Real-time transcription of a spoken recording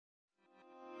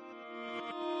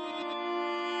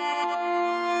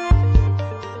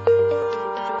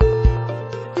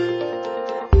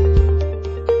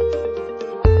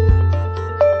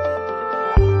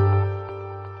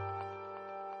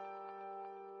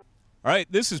All right,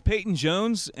 this is Peyton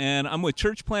Jones, and I'm with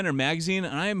Church Planter Magazine,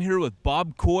 and I am here with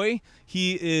Bob Coy.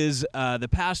 He is the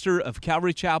pastor of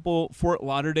Calvary Chapel, Fort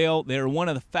Lauderdale. They are one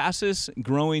of the fastest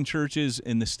growing churches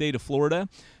in the state of Florida.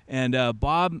 And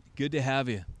Bob, good to have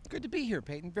you. Good to be here,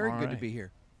 Peyton. Very good to be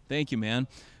here. Thank you, man.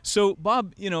 So,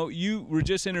 Bob, you were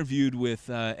just interviewed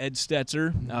with Ed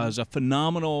Stetzer. It was a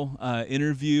phenomenal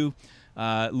interview.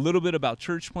 A little bit about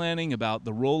church planting, about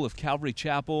the role of Calvary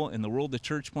Chapel in the world of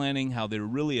church planting, how they're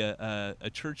really a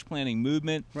church planting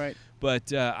movement. Right.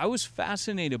 But I was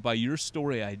fascinated by your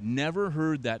story. I'd never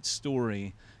heard that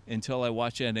story until I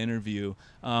watched that interview.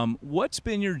 What's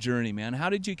been your journey, man? How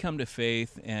did you come to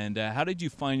faith, and how did you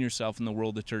find yourself in the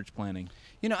world of church planting?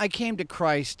 I came to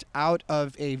Christ out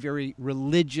of a very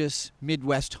religious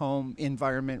Midwest home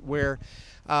environment where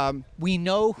we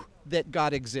know that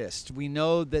God exists. We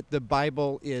know that the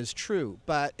Bible is true.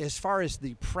 But as far as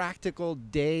the practical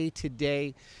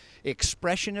day-to-day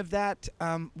expression of that,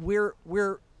 we're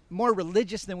more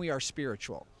religious than we are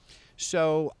spiritual.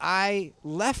 So I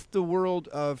left the world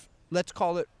of, let's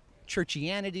call it,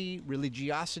 churchianity,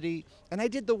 religiosity, and I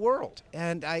did the world.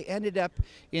 And I ended up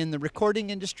in the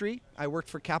recording industry. I worked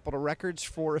for Capitol Records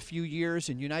for a few years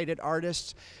and United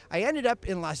Artists. I ended up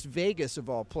in Las Vegas,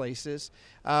 of all places.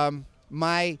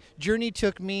 My journey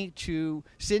took me to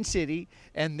Sin City,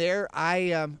 and there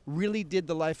I really did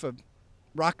the life of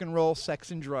rock and roll,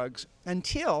 sex, and drugs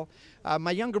until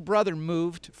my younger brother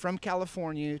moved from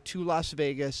California to Las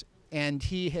Vegas, and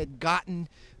he had gotten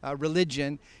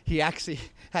religion. He actually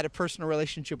had a personal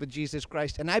relationship with Jesus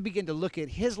Christ, and I began to look at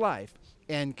his life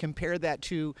and compare that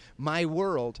to my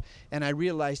world, and I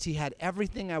realized he had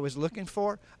everything I was looking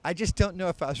for. I just don't know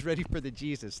if I was ready for the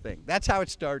Jesus thing. That's how it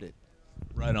started.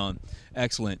 Right on.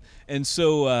 Excellent. And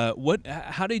so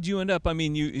how did you end up,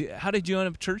 how did you end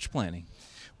up church planting?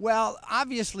 Well,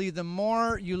 obviously, the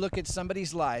more you look at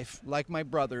somebody's life, like my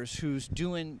brother's, who's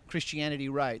doing Christianity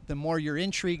right, the more you're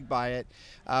intrigued by it.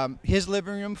 His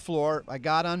living room floor, I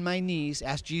got on my knees,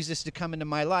 asked Jesus to come into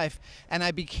my life, and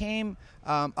I became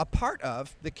a part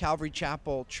of the Calvary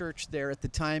Chapel Church there at the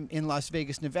time in Las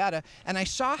Vegas, Nevada, and I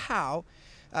saw how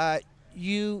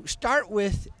you start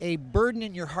with a burden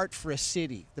in your heart for a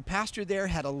city. The pastor there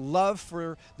had a love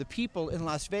for the people in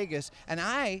Las Vegas, and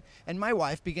I and my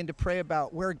wife began to pray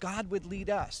about where God would lead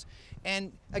us.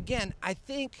 And again, I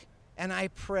think and I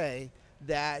pray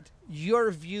that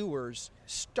your viewers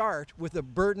start with a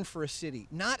burden for a city,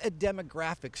 not a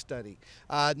demographic study,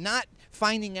 not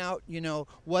finding out,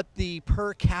 what the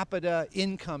per capita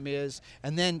income is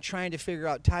and then trying to figure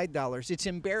out tithe dollars. It's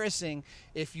embarrassing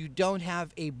if you don't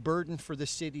have a burden for the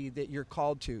city that you're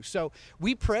called to. So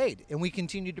we prayed, and we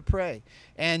continued to pray.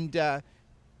 And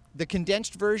the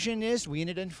condensed version is we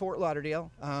ended in Fort Lauderdale.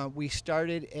 We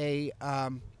started a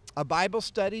Bible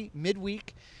study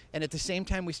midweek, and at the same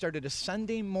time we started a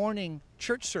Sunday morning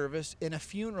church service in a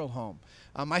funeral home.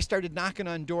 I started knocking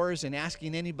on doors and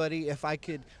asking anybody if I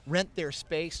could rent their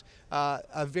space.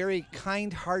 A very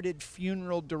kind-hearted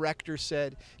funeral director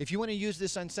said, if you want to use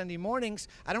this on Sunday mornings,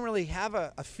 I don't really have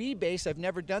a fee base. I've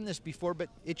never done this before, but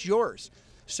it's yours.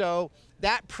 So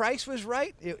that price was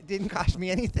right. It didn't cost me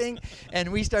anything.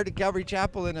 And we started Calvary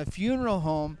Chapel in a funeral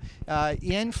home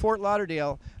in Fort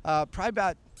Lauderdale probably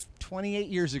about 28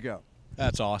 years ago.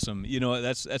 That's awesome.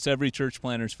 That's every church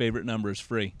planter's favorite number is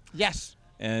free. Yes.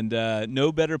 And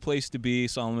no better place to be,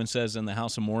 Solomon says, in the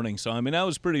house of mourning. So, that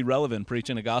was pretty relevant,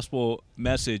 preaching a gospel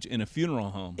message in a funeral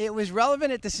home. It was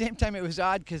relevant. At the same time, it was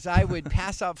odd because I would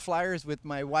pass out flyers with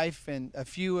my wife and a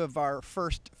few of our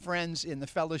first friends in the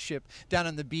fellowship down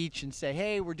on the beach and say,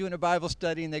 hey, we're doing a Bible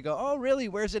study. And they go, oh, really?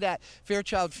 Where's it at?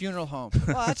 Fairchild Funeral Home.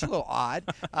 Well, that's a little odd.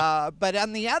 But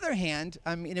on the other hand,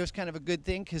 it was kind of a good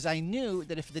thing because I knew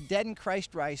that if the dead in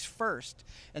Christ rise first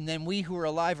and then we who are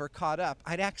alive are caught up,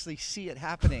 I'd actually see it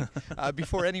happening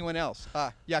before anyone else.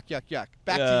 Yuck, yuck, yuck.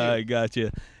 Back to you. I got you.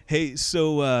 Hey,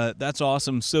 so that's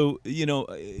awesome. So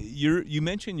you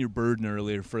mentioned your burden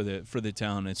earlier for the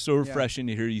town. It's so refreshing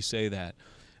to hear you say that.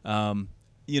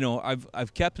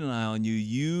 I've kept an eye on you.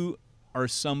 You are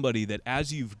somebody that,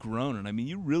 as you've grown, and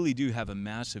you really do have a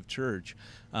massive church.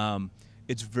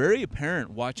 It's very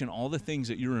apparent watching all the things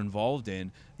that you're involved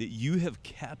in that you have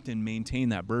kept and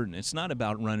maintained that burden. It's not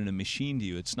about running a machine to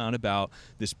you. It's not about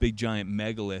this big giant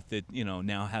megalith that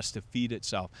now has to feed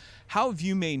itself. How have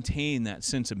you maintained that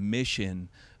sense of mission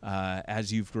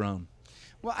as you've grown?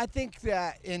 Well, I think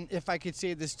that, and if I could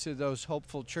say this to those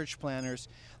hopeful church planners,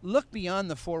 look beyond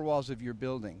the four walls of your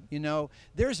building.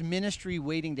 There's ministry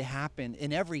waiting to happen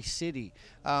in every city.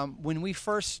 When we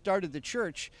first started the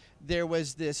church, there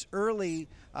was this early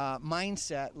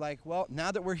mindset like, well,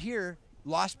 now that we're here,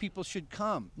 lost people should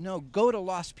come. No, go to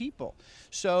lost people.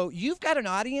 So you've got an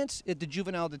audience at the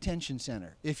Juvenile Detention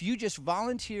Center. If you just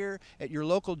volunteer at your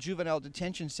local Juvenile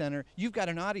Detention Center, you've got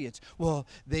an audience. Well,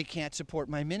 they can't support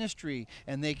my ministry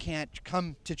and they can't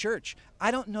come to church. I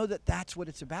don't know that that's what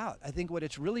it's about. I think what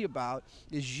it's really about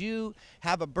is you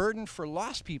have a burden for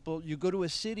lost people. You go to a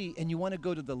city and you want to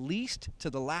go to the least, to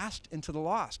the last, and to the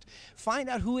lost. Find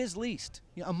out who is least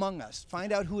among us.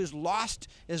 Find out who is lost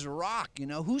as a rock,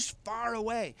 who's far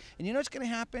away. And you know what's going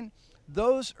to happen?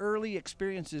 Those early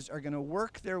experiences are going to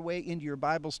work their way into your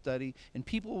Bible study, and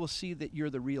people will see that you're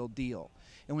the real deal.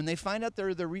 And when they find out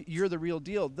you're the real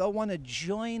deal, they'll want to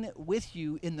join with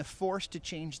you in the force to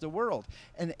change the world.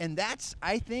 And that's,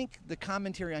 I think, the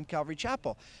commentary on Calvary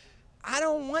Chapel. I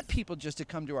don't want people just to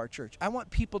come to our church. I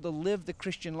want people to live the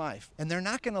Christian life. And they're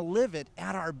not going to live it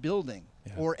at our building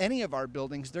or any of our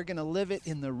buildings. They're going to live it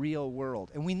in the real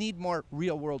world. And we need more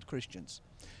real world Christians.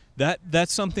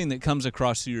 That's something that comes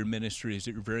across through your ministry, is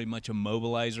that you're very much a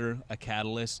mobilizer, a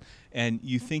catalyst, and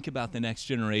you think about the next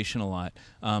generation a lot.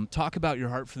 Talk about your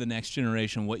heart for the next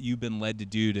generation, what you've been led to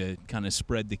do to kind of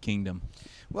spread the kingdom.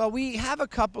 Well, we have a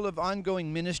couple of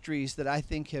ongoing ministries that I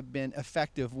think have been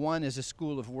effective. One is a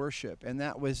school of worship, and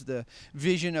that was the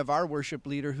vision of our worship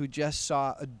leader, who just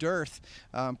saw a dearth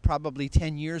probably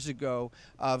 10 years ago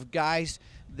of guys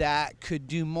that could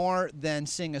do more than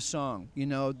sing a song.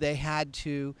 They had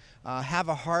to have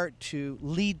a heart to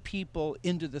lead people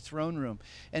into the throne room.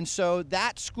 And so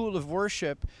that school of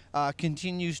worship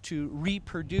continues to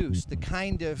reproduce the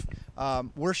kind of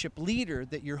worship leader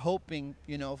that you're hoping,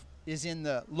 is in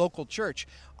the local church.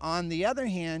 On the other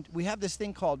hand, we have this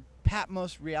thing called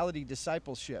Patmos Reality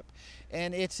Discipleship.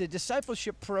 And it's a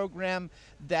discipleship program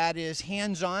that is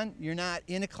hands-on. You're not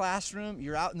in a classroom,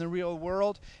 you're out in the real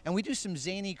world. And we do some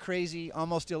zany, crazy,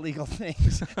 almost illegal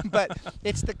things. But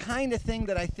it's the kind of thing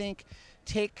that I think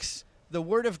takes the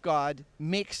Word of God,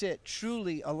 makes it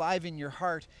truly alive in your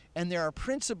heart, and there are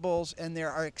principles and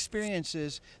there are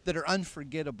experiences that are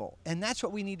unforgettable. And that's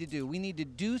what we need to do. We need to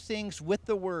do things with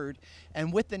the Word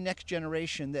and with the next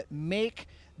generation that make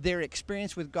their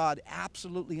experience with God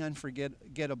absolutely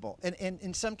unforgettable.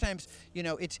 And sometimes,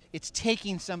 it's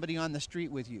taking somebody on the street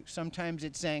with you. Sometimes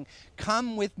it's saying,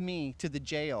 come with me to the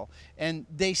jail. And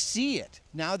they see it.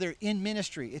 Now they're in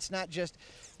ministry. It's not just,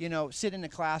 sit in a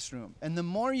classroom. And the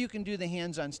more you can do the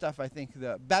hands-on stuff, I think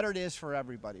the better it is for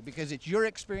everybody, because it's your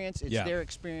experience, it's their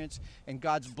experience, and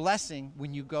God's blessing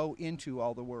when you go into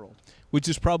all the world. Which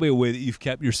is probably a way that you've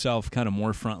kept yourself kind of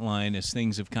more frontline as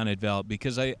things have kind of developed,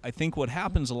 because I think what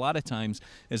happens a lot of times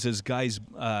is as guys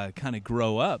kind of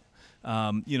grow up,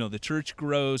 the church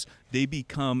grows, they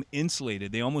become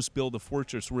insulated. They almost build a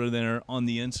fortress where they're on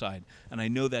the inside. And I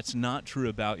know that's not true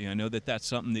about you. I know that that's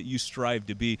something that you strive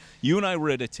to be. You and I were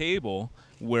at a table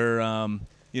where,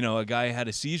 a guy had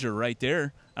a seizure right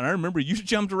there. And I remember you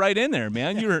jumped right in there,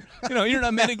 man. You're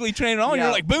not medically trained at all. Yeah,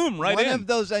 you're like, boom, right in. One of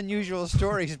those unusual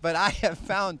stories, but I have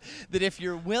found that if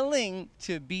you're willing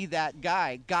to be that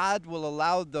guy, God will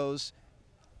allow those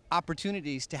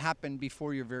opportunities to happen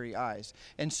before your very eyes.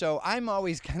 And so I'm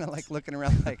always kind of like looking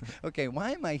around like, okay,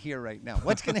 why am I here right now?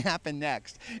 What's going to happen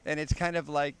next? And it's kind of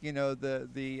like,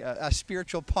 a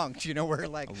spiritual punk, where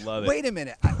like, wait a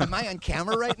minute, am I on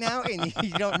camera right now? And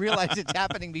you don't realize it's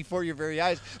happening before your very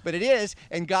eyes, but it is.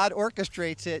 And God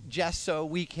orchestrates it just so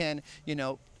we can,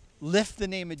 lift the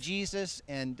name of Jesus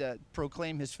and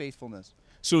proclaim his faithfulness.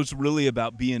 So it's really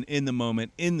about being in the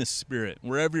moment, in the Spirit,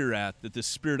 wherever you're at, that the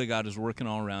Spirit of God is working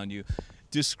all around you.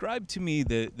 Describe to me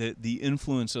the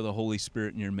influence of the Holy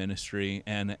Spirit in your ministry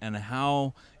and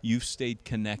how you've stayed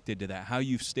connected to that, how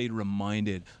you've stayed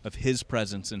reminded of his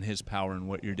presence and his power in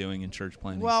what you're doing in church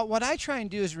planting. Well, what I try and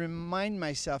do is remind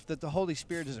myself that the Holy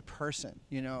Spirit is a person.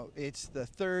 It's the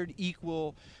third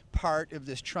equal part of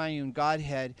this triune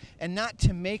Godhead, and not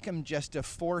to make him just a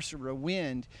force or a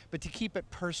wind, but to keep it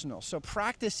personal. So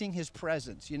practicing his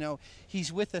presence,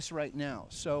 he's with us right now.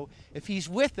 So if he's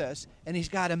with us and he's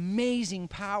got amazing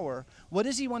power, what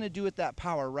does he want to do with that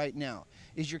power right now?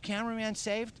 Is your cameraman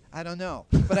saved? I don't know,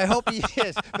 but I hope he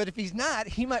is. But if he's not,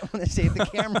 he might want to save the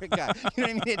camera guy. You know what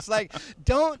I mean? It's like,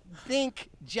 don't think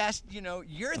just,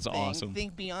 your That's thing. awesome.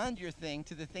 Think beyond your thing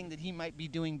to the thing that he might be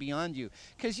doing beyond you.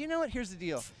 Because you know what? Here's the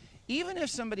deal. Even if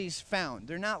somebody's found,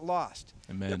 they're not lost.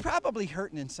 Amen. They're probably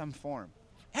hurting in some form.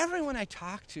 Everyone I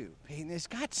talk to, has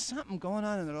got something going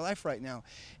on in their life right now.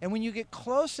 And when you get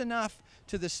close enough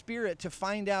to the Spirit to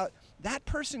find out that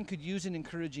person could use an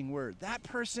encouraging word. That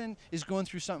person is going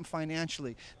through something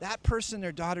financially. That person,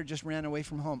 their daughter just ran away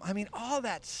from home. I mean, all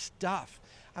that stuff.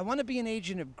 I want to be an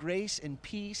agent of grace and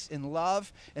peace and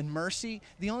love and mercy.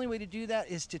 The only way to do that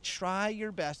is to try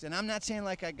your best. And I'm not saying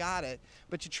like I got it,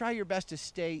 but to try your best to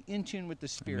stay in tune with the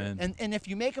Spirit. Amen. And if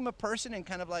you make him a person and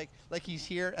kind of like he's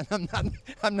here, and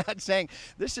I'm not saying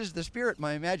this is the Spirit,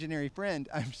 my imaginary friend.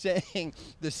 I'm saying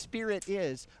the Spirit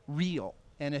is real.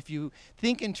 And if you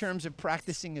think in terms of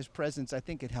practicing his presence, I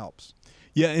think it helps.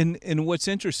 Yeah, and what's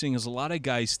interesting is a lot of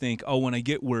guys think, oh, when I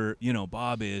get where,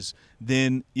 Bob is,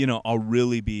 then, I'll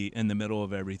really be in the middle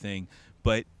of everything.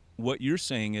 But what you're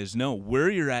saying is, no, where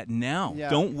you're at now,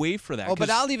 don't wait for that. Oh,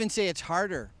 but I'll even say it's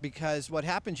harder, because what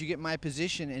happens, you get my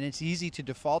position, and it's easy to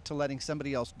default to letting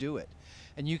somebody else do it.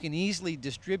 And you can easily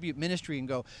distribute ministry and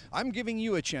go, I'm giving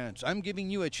you a chance. I'm giving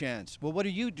you a chance. Well, what are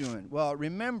you doing? Well,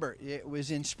 remember, it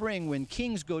was in spring when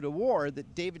kings go to war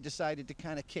that David decided to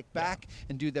kind of kick back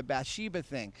and do the Bathsheba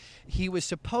thing. He was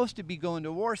supposed to be going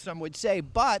to war, some would say,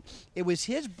 but it was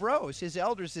his bros, his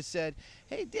elders, that said,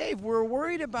 hey, Dave, we're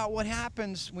worried about what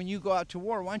happens when you go out to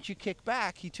war. Why don't you kick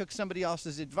back? He took somebody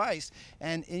else's advice,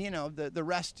 and the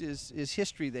rest is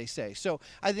history, they say. So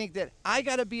I think that I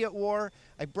got to be at war.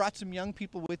 I brought some young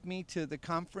people with me to the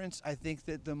conference. I think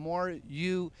that the more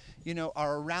you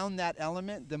are around that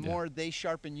element, the more they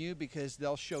sharpen you, because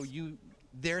they'll show you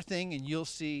their thing and you'll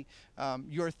see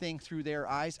your thing through their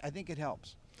eyes. I think it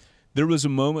helps. There was a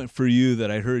moment for you that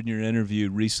I heard in your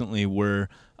interview recently where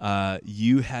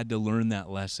you had to learn that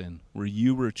lesson, where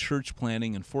you were church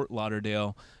planting in Fort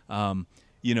Lauderdale.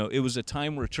 It was a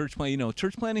time where church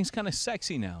planting is kind of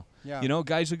sexy now. Yeah.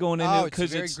 Guys are going into it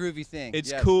because it's a very groovy thing.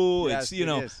 It's cool. Yes,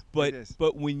 It's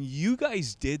but when you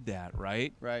guys did that,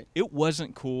 right? It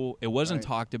wasn't cool. It wasn't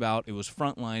talked about. It was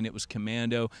frontline. It was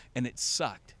commando, and it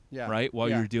sucked. Right, while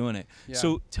you're doing it.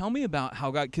 So tell me about how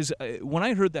God, because when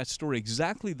I heard that story,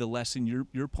 exactly the lesson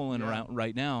you're pulling around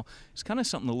right now, it's kind of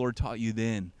something the Lord taught you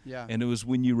then. And it was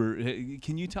when you were,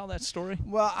 can you tell that story?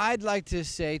 Well, I'd like to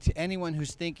say to anyone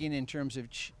who's thinking in terms of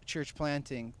church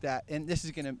planting that, and this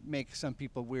is going to make some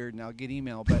people weird and I'll get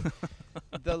email, but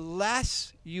the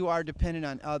less you are dependent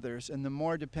on others and the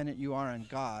more dependent you are on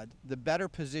God, the better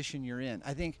position you're in.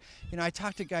 I think, I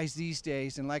talk to guys these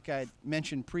days, and like I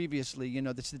mentioned previously,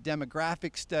 that's the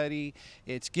demographic study,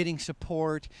 it's getting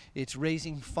support, it's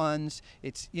raising funds,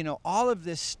 it's, all of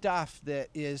this stuff that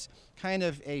is kind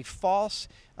of a false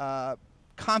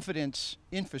confidence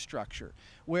infrastructure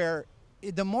where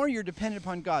the more you're dependent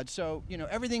upon God. So,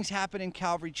 everything's happening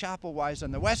Calvary Chapel-wise on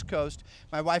the West Coast.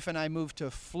 My wife and I moved to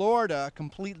Florida,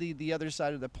 completely the other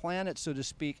side of the planet, so to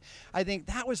speak. I think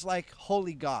that was like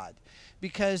holy God,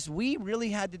 because we really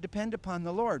had to depend upon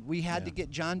the Lord. We had to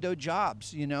get John Doe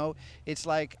jobs, It's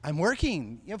like, I'm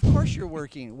working. Of course you're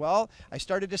working. Well, I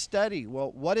started to study.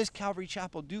 Well, what does Calvary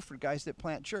Chapel do for guys that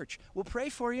plant church? We'll pray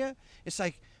for you. It's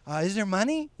like, is there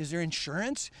money? Is there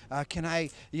insurance? Can I,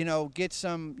 get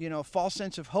some, false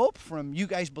sense of hope from you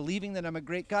guys believing that I'm a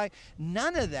great guy?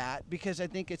 None of that, because I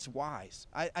think it's wise.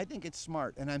 I think it's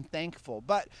smart, and I'm thankful.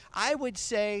 But I would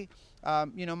say,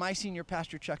 my senior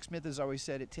pastor, Chuck Smith, has always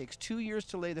said it takes 2 years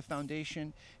to lay the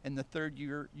foundation, and the third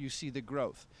year you see the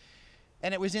growth.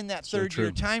 And it was in that third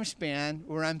year time span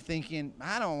where I'm thinking,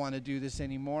 I don't want to do this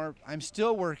anymore. I'm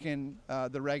still working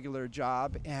the regular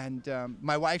job, and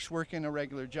my wife's working a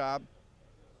regular job.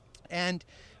 And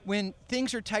when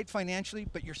things are tight financially,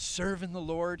 but you're serving the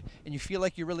Lord and you feel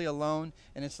like you're really alone,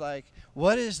 and it's like,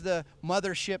 what is the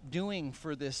mothership doing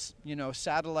for this,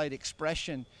 satellite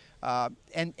expression?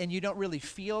 And you don't really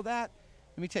feel that.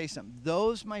 Let me tell you something.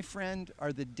 Those, my friend,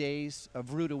 are the days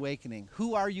of rude awakening.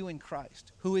 Who are you in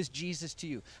Christ? Who is Jesus to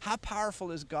you? How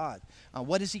powerful is God?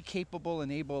 What is he capable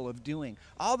and able of doing?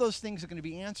 All those things are going to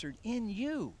be answered in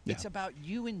you. Yeah. It's about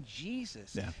you and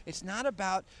Jesus. Yeah. It's not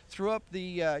about throw up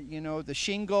the, the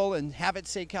shingle and have it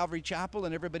say Calvary Chapel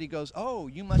and everybody goes, oh,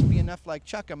 you must be enough like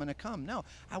Chuck, I'm going to come. No,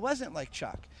 I wasn't like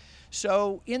Chuck.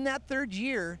 So in that third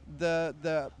year,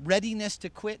 the readiness to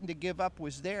quit and to give up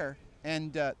was there.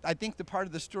 And I think the part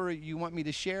of the story you want me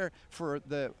to share for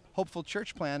the hopeful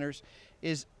church planners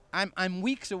is I'm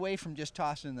weeks away from just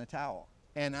tossing the towel.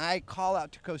 And I call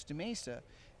out to Costa Mesa,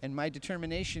 and my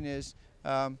determination is,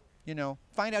 find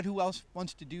out who else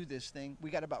wants to do this thing. We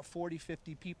got about 40,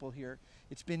 50 people here.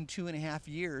 It's been 2.5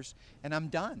 years, and I'm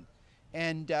done.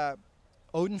 And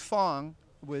Odin Fong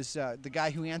was the guy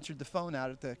who answered the phone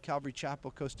out at the Calvary Chapel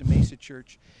Costa Mesa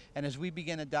Church. And as we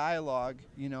began a dialogue,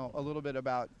 a little bit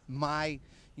about my,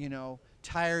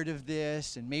 tired of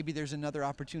this and maybe there's another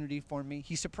opportunity for me,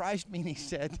 he surprised me and he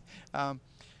said,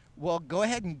 well, go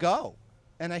ahead and go.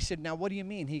 And I said, now, what do you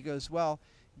mean? He goes, well,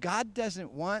 God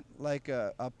doesn't want like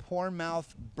a poor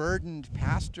mouth burdened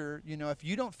pastor. If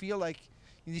you don't feel like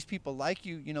these people like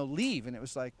you, leave. And it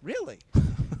was like, really?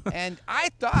 And I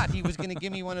thought he was going to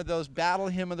give me one of those battle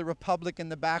hymn of the Republic in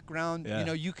the background, Yeah. you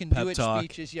know, you can Pep do it talk.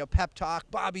 speeches, you know, pep talk.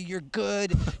 Bobby, you're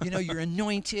good. You know, you're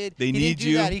anointed. They he need didn't do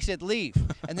you. that. He said, leave.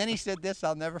 And then he said this,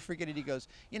 I'll never forget it. He goes,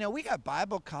 you know, we got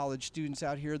Bible college students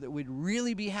out here that would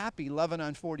really be happy loving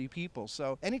on 40 people.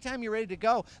 So anytime you're ready to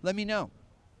go, let me know.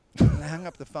 And I hung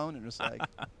up the phone and was like,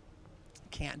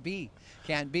 can't be.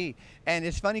 And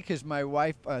it's funny because my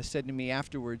wife said to me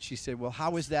afterwards, she said, well,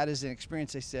 how was that as an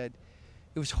experience? I said,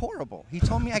 it was horrible. He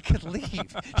told me I could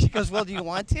leave. She goes, well, do you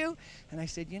want to? And I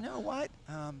said, you know what?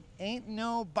 Ain't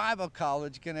no Bible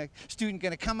college student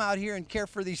gonna come out here and care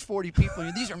for these 40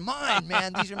 people. These are mine,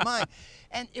 man. These are mine.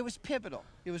 And it was pivotal.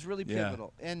 It was really Yeah.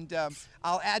 pivotal. And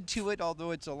I'll add to it,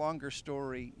 although it's a longer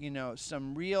story, you know,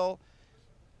 some real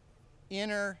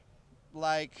inner,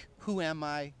 like, who am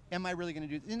I? Am I really going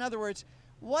to do this? In other words,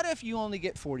 what if you only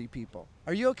get 40 people?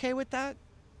 Are you okay with that?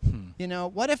 You know,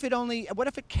 what if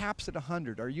it caps at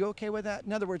 100? Are you okay with that?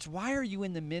 In other words, why are you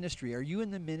in the ministry? Are you in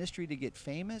the ministry to get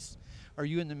famous? Are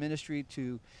you in the ministry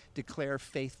to declare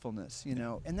faithfulness, you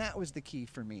know? And that was the key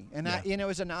for me. And Yeah. you know, it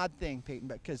was an odd thing, Peyton,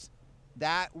 because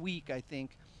that week, I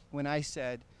think, when I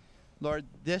said, Lord,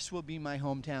 this will be my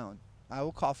hometown. I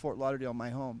will call Fort Lauderdale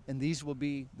my home, and these will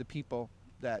be the people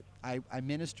that I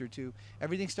minister to.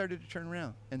 Everything started to turn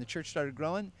around, and the church started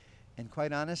growing. And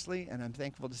quite honestly, and I'm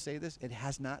thankful to say this, it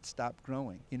has not stopped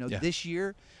growing. You know, Yeah. This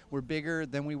year we're bigger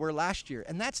than we were last year.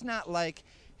 And that's not like,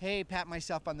 hey, pat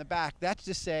myself on the back. That's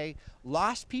to say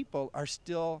lost people are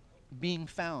still being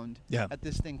found Yeah. at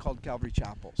this thing called Calvary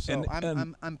Chapel. So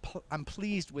And- I'm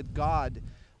pleased with God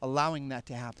allowing that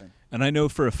to happen. And I know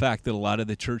for a fact that a lot of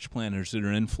the church planners that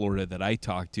are in Florida that I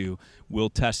talk to will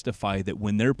testify that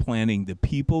when they're planning, the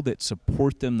people that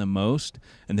support them the most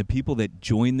and the people that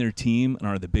join their team and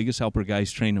are the biggest helper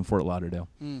guys trained in Fort Lauderdale.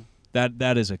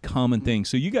 That is a common thing.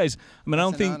 So you guys, I mean,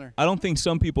 That's an honor. I don't think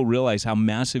some people realize how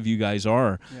massive you guys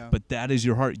are, Yeah. but that is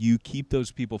your heart. You keep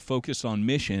those people focused on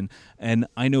mission. And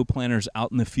I know planners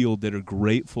out in the field that are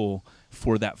grateful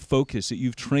for that focus that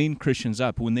you've trained Christians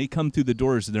up. When they come through the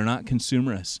doors, they're not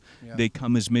consumerists. Yeah. They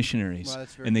come as missionaries, Well,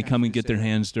 that's very and they kind come of and you to get their say that.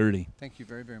 hands dirty. Thank you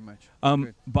very, very much.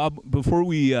 Good. Bob, before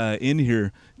we end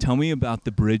here, tell me about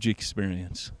the Bridge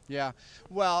experience. Yeah.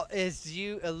 Well, as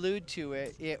you allude to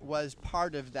it, it was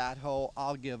part of that whole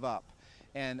I'll give up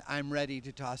and I'm ready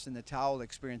to toss in the towel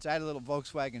experience. I had a little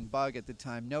Volkswagen Bug at the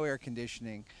time, no air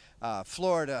conditioning,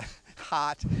 Florida,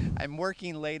 hot. I'm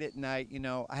working late at night. You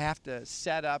know, I have to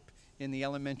set up in the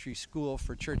elementary school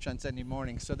for church on Sunday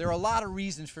morning. So there are a lot of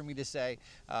reasons for me to say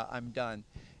I'm done.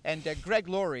 And Greg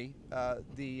Laurie,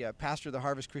 the pastor of the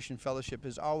Harvest Christian Fellowship,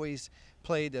 has always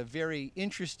played a very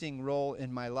interesting role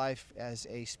in my life as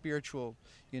a spiritual,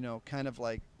 you know, kind of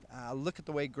like, look at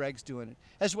the way Greg's doing it,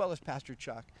 as well as Pastor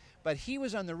Chuck. But he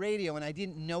was on the radio, and I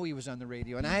didn't know he was on the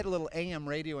radio. And I had a little AM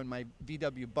radio in my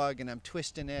VW Bug, and I'm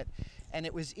twisting it. And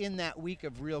it was in that week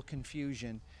of real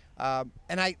confusion. And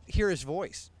I hear his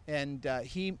voice, and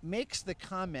he makes the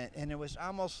comment, and it was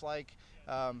almost like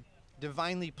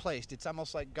divinely placed. It's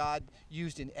almost like God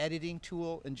used an editing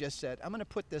tool and just said, I'm going to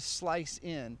put this slice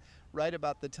in right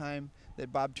about the time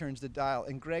that Bob turns the dial.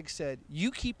 And Greg said, you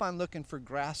keep on looking for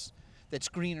grass that's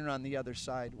greener on the other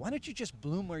side. Why don't you just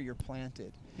bloom where you're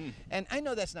planted? And I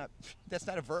know that's not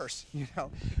a verse, you know,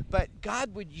 but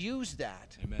God would use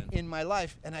that Amen. in my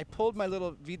life. And I pulled my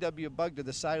little VW Bug to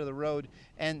the side of the road,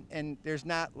 and there's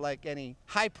not like any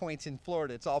high points in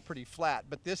Florida. It's all pretty flat.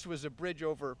 But this was a bridge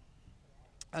over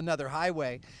another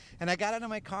highway, and I got out of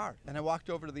my car and I walked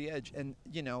over to the edge, and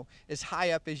you know, as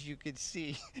high up as you could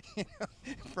see, you know,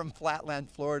 from Flatland,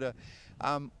 Florida,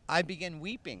 I began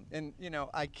weeping. And you know,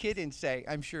 I kid and say,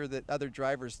 I'm sure that other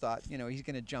drivers thought, you know, he's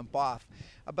going to jump off,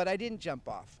 but I didn't jump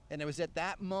off. And it was at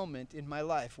that moment in my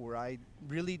life where I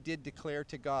really did declare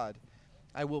to God,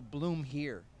 I will bloom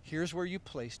here. Here's where you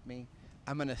placed me.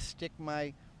 I'm going to stick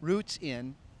my roots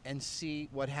in and see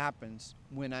what happens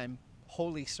when I'm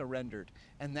wholly surrendered.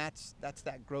 And that's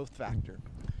that growth factor.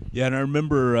 Yeah, and I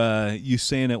remember you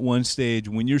saying at one stage,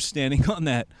 when you're standing on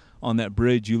that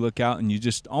bridge, you look out and you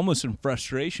just almost in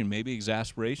frustration, maybe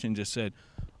exasperation, just said,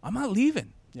 I'm not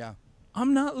leaving. Yeah.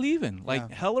 I'm not leaving. Like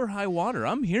Yeah. hell or high water.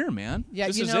 I'm here, man. Yeah,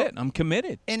 this you is know- it. I'm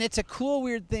committed. And it's a cool,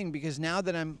 weird thing, because now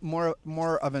that I'm more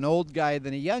of an old guy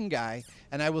than a young guy,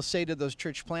 and I will say to those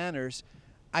church planners,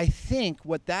 I think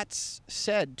what that's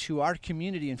said to our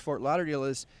community in Fort Lauderdale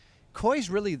is, Coy's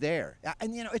really there.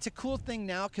 And, you know, it's a cool thing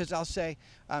now, because I'll say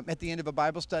at the end of a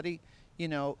Bible study, you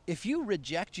know, if you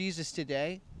reject Jesus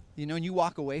today, you know, and you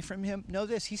walk away from him, know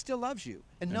this, he still loves you.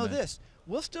 And know Amen. this,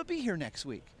 we'll still be here next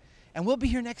week. And we'll be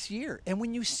here next year. And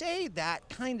when you say that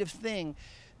kind of thing,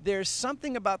 there's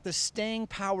something about the staying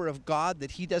power of God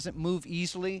that he doesn't move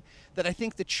easily that I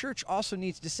think the church also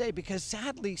needs to say, because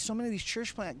sadly, so many of these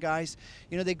church plant guys,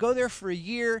 they go there for a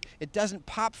year, it doesn't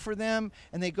pop for them,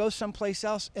 and they go someplace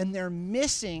else, and they're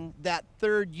missing that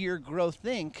third year growth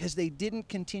thing because they didn't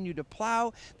continue to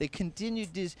plow, they continued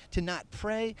to not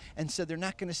pray, and so they're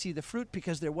not going to see the fruit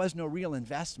because there was no real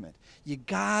investment. You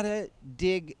gotta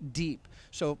dig deep.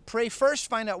 So pray first,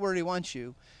 find out where he wants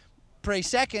you. Pray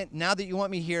second, now that you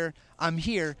want me here, I'm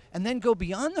here. And then go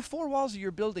beyond the four walls of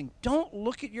your building. Don't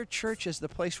look at your church as the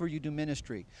place where you do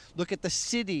ministry. Look at the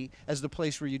city as the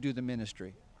place where you do the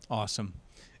ministry. Awesome.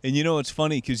 And it's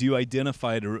funny because you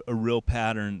identified a real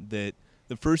pattern that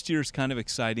the first year is kind of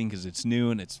exciting because it's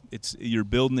new and it's you're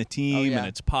building a team and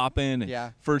it's popping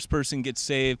and first person gets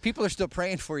saved. People are still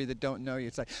praying for you that don't know you.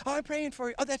 It's like, oh, I'm praying for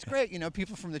you. Oh, that's great.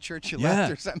 People from the church you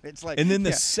left or something. It's like, and then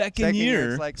the second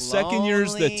year, second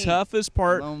year's the toughest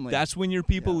part. Lonely. That's when your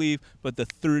people leave. But the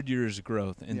third year is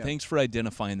growth. And thanks for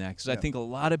identifying that, because I think a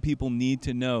lot of people need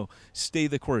to know, stay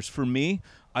the course. For me,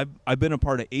 I've been a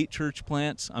part of 8 church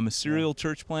plants. I'm a serial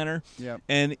church planter.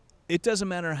 And it doesn't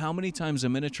matter how many times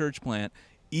I'm in a church plant.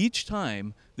 Each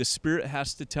time, the Spirit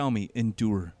has to tell me,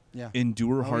 endure.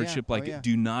 Endure hardship.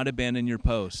 Do not abandon your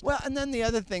post. Well, and then the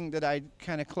other thing that I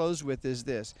kind of close with is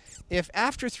this. If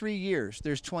after 3 years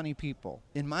there's 20 people,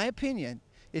 in my opinion,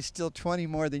 it's still 20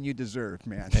 more than you deserve,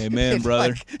 man. Amen,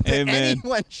 brother. Amen.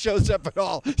 Anyone shows up at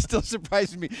all still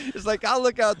surprises me. It's like I'll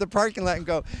look out the parking lot and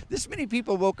go, this many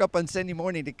people woke up on Sunday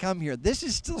morning to come here. This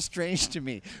is still strange to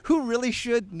me. Who really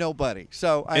should? Nobody.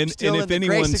 So I'm still in the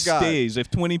grace of God. And if anyone stays, if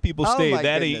 20 people stay,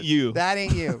 that ain't you. That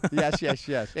ain't you. Yes.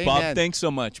 Amen. Bob, thanks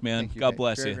so much, man. Thank you, God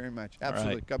bless you. Very much.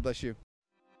 Absolutely. Right. God bless you.